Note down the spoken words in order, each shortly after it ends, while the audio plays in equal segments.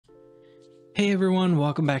Hey everyone,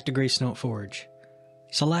 welcome back to Grace Note Forge.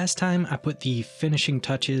 So last time I put the finishing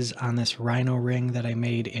touches on this Rhino ring that I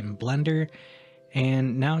made in Blender,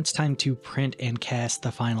 and now it's time to print and cast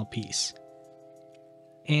the final piece.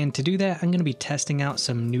 And to do that, I'm going to be testing out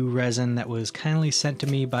some new resin that was kindly sent to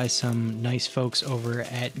me by some nice folks over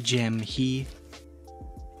at Jamg.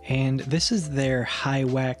 And this is their High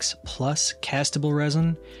Wax Plus castable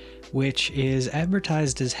resin, which is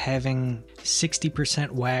advertised as having 60%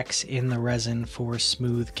 wax in the resin for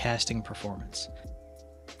smooth casting performance.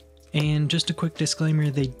 And just a quick disclaimer,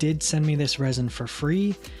 they did send me this resin for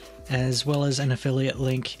free, as well as an affiliate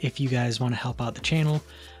link if you guys want to help out the channel,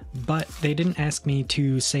 but they didn't ask me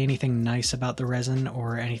to say anything nice about the resin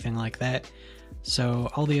or anything like that, so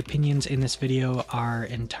all the opinions in this video are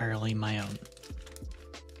entirely my own.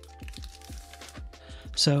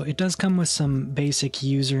 So it does come with some basic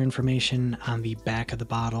user information on the back of the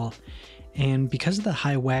bottle, and because of the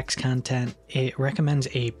high wax content, it recommends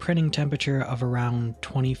a printing temperature of around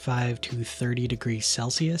 25 to 30 degrees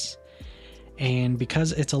Celsius. And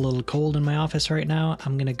because it's a little cold in my office right now,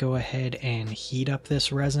 I'm going to go ahead and heat up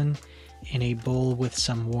this resin in a bowl with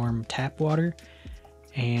some warm tap water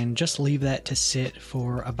and just leave that to sit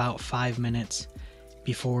for about 5 minutes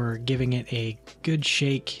before giving it a good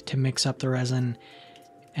shake to mix up the resin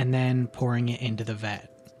and then pouring it into the vat.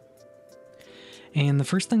 And the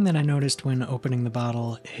first thing that I noticed when opening the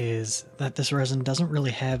bottle is that this resin doesn't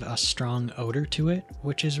really have a strong odor to it,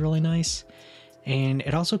 which is really nice. And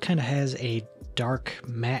it also kind of has a dark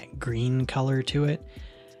matte green color to it,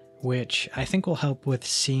 which I think will help with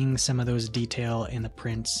seeing some of those detail in the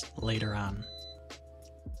prints later on.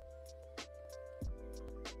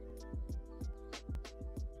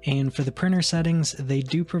 And for the printer settings, they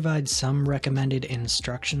do provide some recommended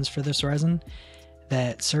instructions for this resin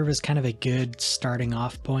that serve as kind of a good starting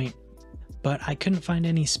off point, but I couldn't find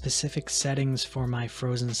any specific settings for my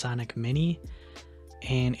Frozen Sonic Mini,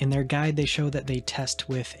 and in their guide they show that they test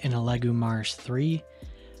with an Lego Mars 3,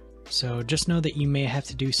 so just know that you may have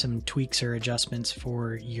to do some tweaks or adjustments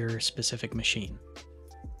for your specific machine.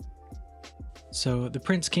 So the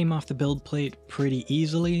prints came off the build plate pretty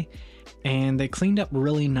easily, and they cleaned up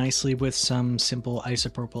really nicely with some simple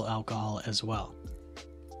isopropyl alcohol as well.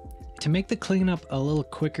 To make the cleanup a little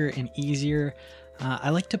quicker and easier, I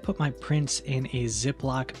like to put my prints in a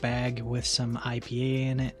Ziploc bag with some IPA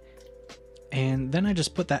in it, and then I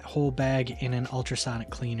just put that whole bag in an ultrasonic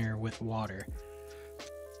cleaner with water.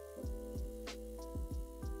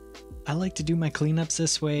 I like to do my cleanups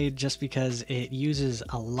this way just because it uses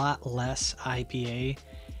a lot less IPA,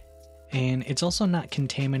 and it's also not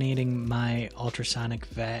contaminating my ultrasonic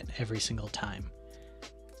vat every single time.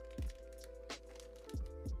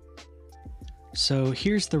 So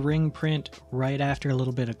here's the ring print right after a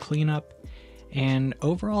little bit of cleanup, and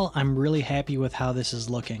overall I'm really happy with how this is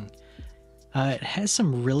looking. It has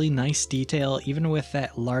some really nice detail even with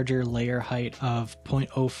that larger layer height of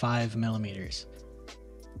 0.05 millimeters.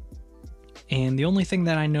 And the only thing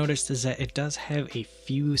that I noticed is that it does have a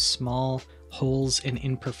few small holes and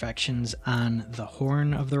imperfections on the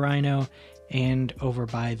horn of the Rhino and over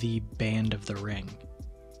by the band of the ring.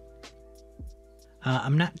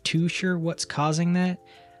 I'm not too sure what's causing that.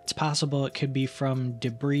 It's possible it could be from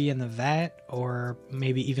debris in the vat or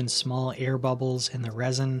maybe even small air bubbles in the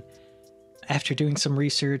resin. After doing some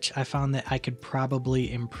research, I found that I could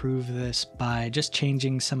probably improve this by just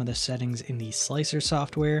changing some of the settings in the slicer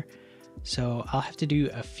software. So I'll have to do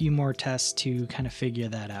a few more tests to kind of figure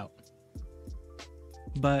that out.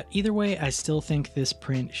 But either way, I still think this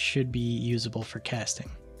print should be usable for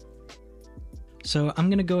casting. So I'm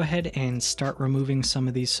going to go ahead and start removing some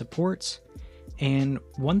of these supports. And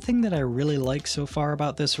one thing that I really like so far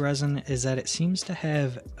about this resin is that it seems to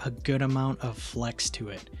have a good amount of flex to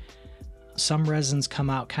it. Some resins come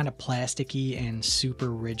out kind of plasticky and super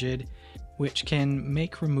rigid, which can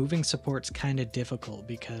make removing supports kind of difficult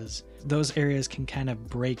because those areas can kind of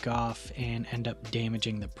break off and end up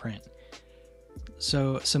damaging the print.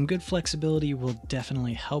 So some good flexibility will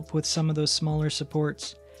definitely help with some of those smaller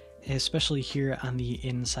supports, especially here on the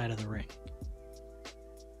inside of the ring.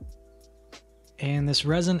 And this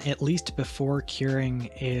resin, at least before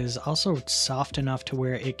curing, is also soft enough to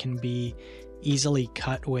where it can be easily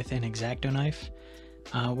cut with an X-Acto knife,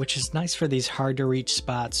 which is nice for these hard to reach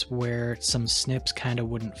spots where some snips kind of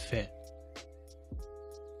wouldn't fit.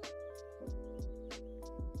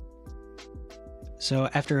 So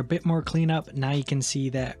after a bit more cleanup, now you can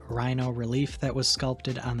see that Rhino relief that was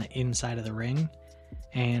sculpted on the inside of the ring,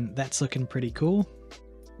 and that's looking pretty cool.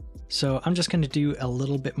 So I'm just going to do a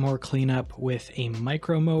little bit more cleanup with a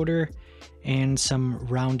micro motor and some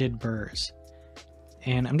rounded burrs.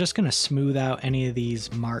 And I'm just going to smooth out any of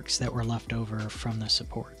these marks that were left over from the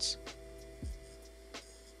supports.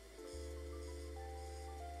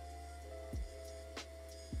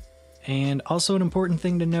 And also an important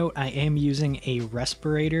thing to note, I am using a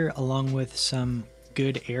respirator along with some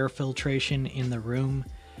good air filtration in the room.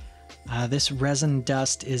 This resin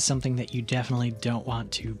dust is something that you definitely don't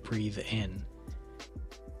want to breathe in.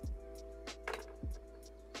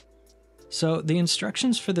 So the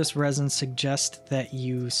instructions for this resin suggest that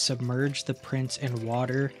you submerge the prints in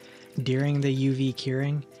water during the UV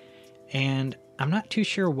curing, and I'm not too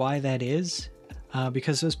sure why that is,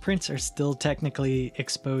 because those prints are still technically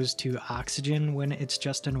exposed to oxygen when it's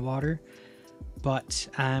just in water, but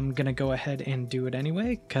I'm gonna go ahead and do it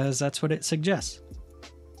anyway because that's what it suggests.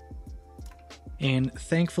 And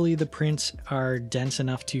thankfully the prints are dense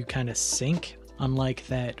enough to kind of sink, unlike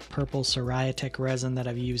that purple Ceraitic resin that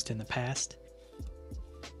I've used in the past.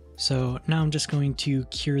 So now I'm just going to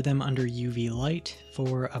cure them under UV light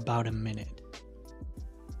for about a minute.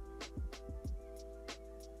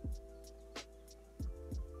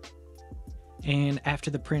 And after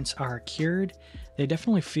the prints are cured, they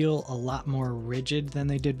definitely feel a lot more rigid than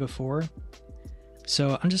they did before.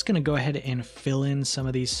 So I'm just going to go ahead and fill in some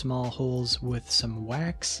of these small holes with some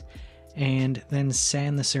wax and then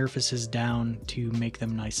sand the surfaces down to make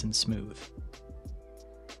them nice and smooth.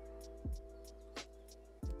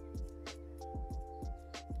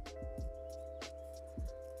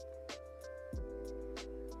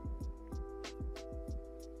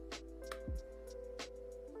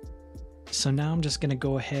 So now I'm just going to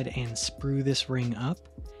go ahead and sprue this ring up.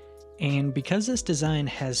 And because this design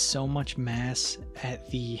has so much mass at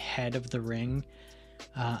the head of the ring,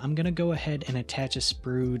 I'm going to go ahead and attach a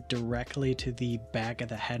sprue directly to the back of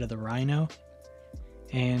the head of the Rhino.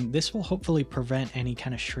 And this will hopefully prevent any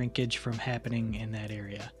kind of shrinkage from happening in that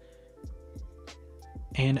area.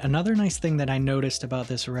 And another nice thing that I noticed about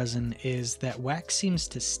this resin is that wax seems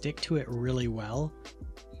to stick to it really well,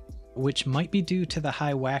 which might be due to the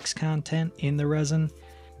high wax content in the resin.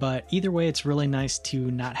 But either way, it's really nice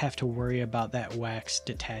to not have to worry about that wax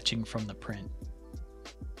detaching from the print.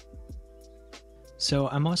 So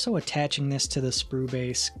I'm also attaching this to the sprue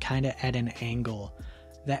base kind of at an angle.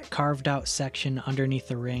 That carved out section underneath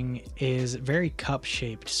the ring is very cup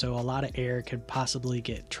shaped, so a lot of air could possibly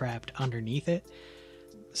get trapped underneath it.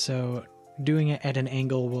 So doing it at an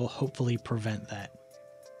angle will hopefully prevent that.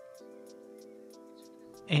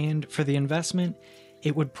 And for the investment,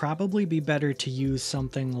 it would probably be better to use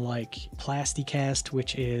something like Plasticast,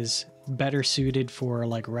 which is better suited for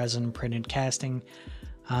like resin printed casting,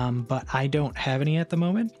 but I don't have any at the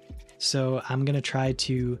moment. So I'm going to try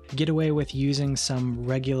to get away with using some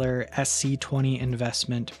regular SC20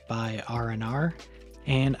 investment by R&R,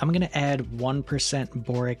 and I'm going to add 1%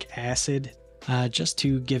 boric acid just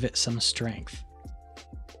to give it some strength.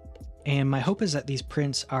 And my hope is that these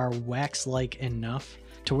prints are wax-like enough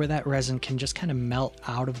to where that resin can just kind of melt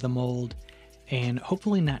out of the mold and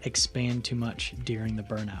hopefully not expand too much during the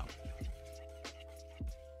burnout.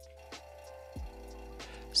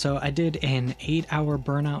 So I did an 8-hour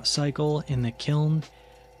burnout cycle in the kiln,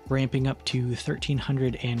 ramping up to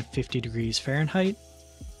 1350 degrees Fahrenheit,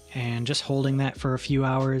 and just holding that for a few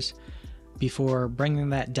hours before bringing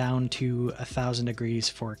that down to 1000 degrees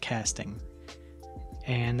for casting.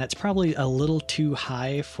 And that's probably a little too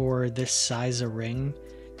high for this size of ring,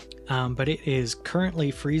 but it is currently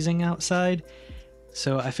freezing outside,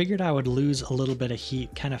 so I figured I would lose a little bit of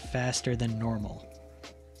heat kind of faster than normal.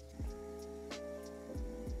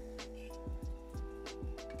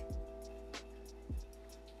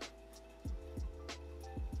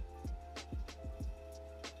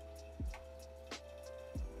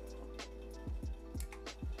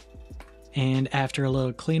 And after a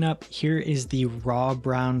little cleanup, here is the raw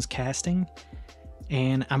bronze casting,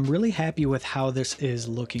 and I'm really happy with how this is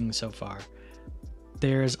looking so far.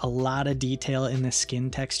 There's a lot of detail in the skin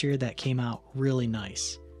texture that came out really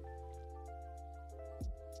nice.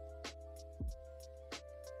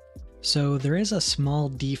 So there is a small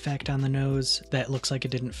defect on the nose that looks like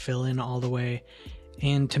it didn't fill in all the way,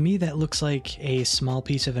 and to me that looks like a small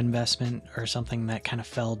piece of investment or something that kind of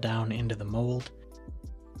fell down into the mold.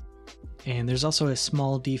 And there's also a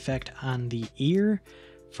small defect on the ear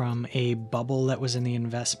from a bubble that was in the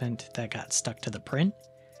investment that got stuck to the print,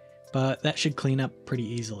 but that should clean up pretty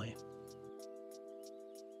easily.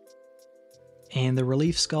 And the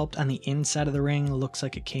relief sculpt on the inside of the ring looks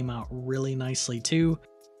like it came out really nicely too.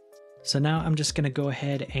 So now I'm just going to go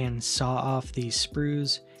ahead and saw off these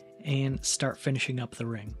sprues and start finishing up the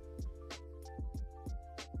ring.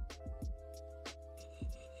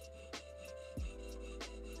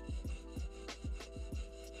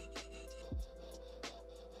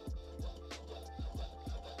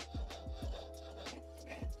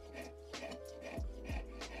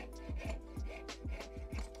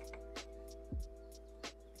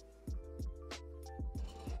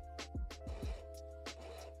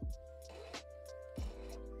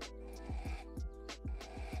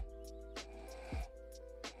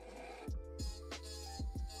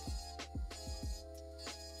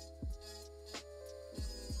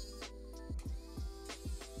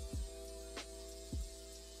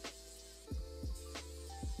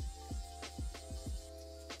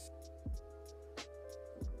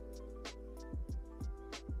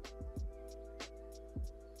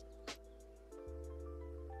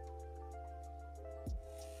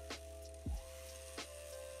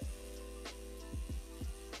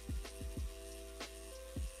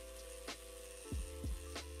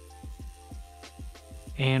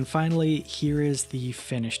 And finally, here is the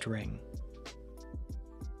finished ring.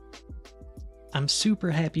 I'm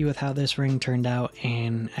super happy with how this ring turned out,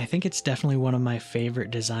 and I think it's definitely one of my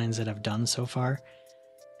favorite designs that I've done so far.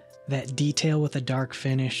 That detail with a dark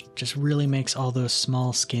finish just really makes all those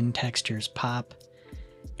small skin textures pop,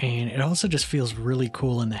 and it also just feels really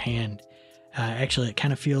cool in the hand. Actually, it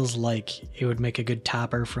kind of feels like it would make a good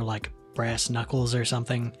topper for like brass knuckles or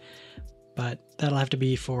something, but that'll have to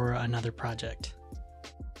be for another project.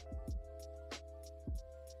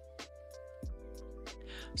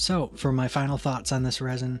 So for my final thoughts on this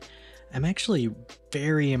resin, I'm actually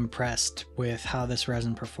very impressed with how this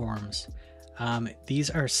resin performs. These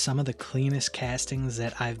are some of the cleanest castings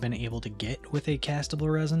that I've been able to get with a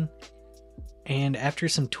castable resin. And after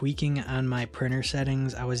some tweaking on my printer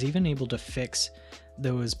settings, I was even able to fix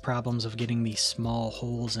those problems of getting these small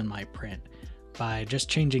holes in my print by just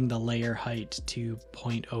changing the layer height to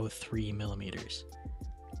 0.03 millimeters.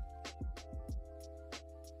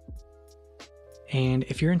 And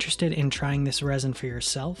if you're interested in trying this resin for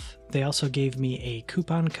yourself, they also gave me a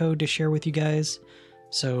coupon code to share with you guys,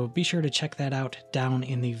 so be sure to check that out down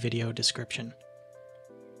in the video description.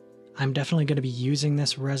 I'm definitely going to be using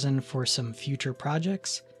this resin for some future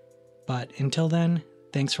projects, but until then,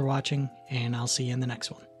 thanks for watching, and I'll see you in the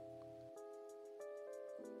next one.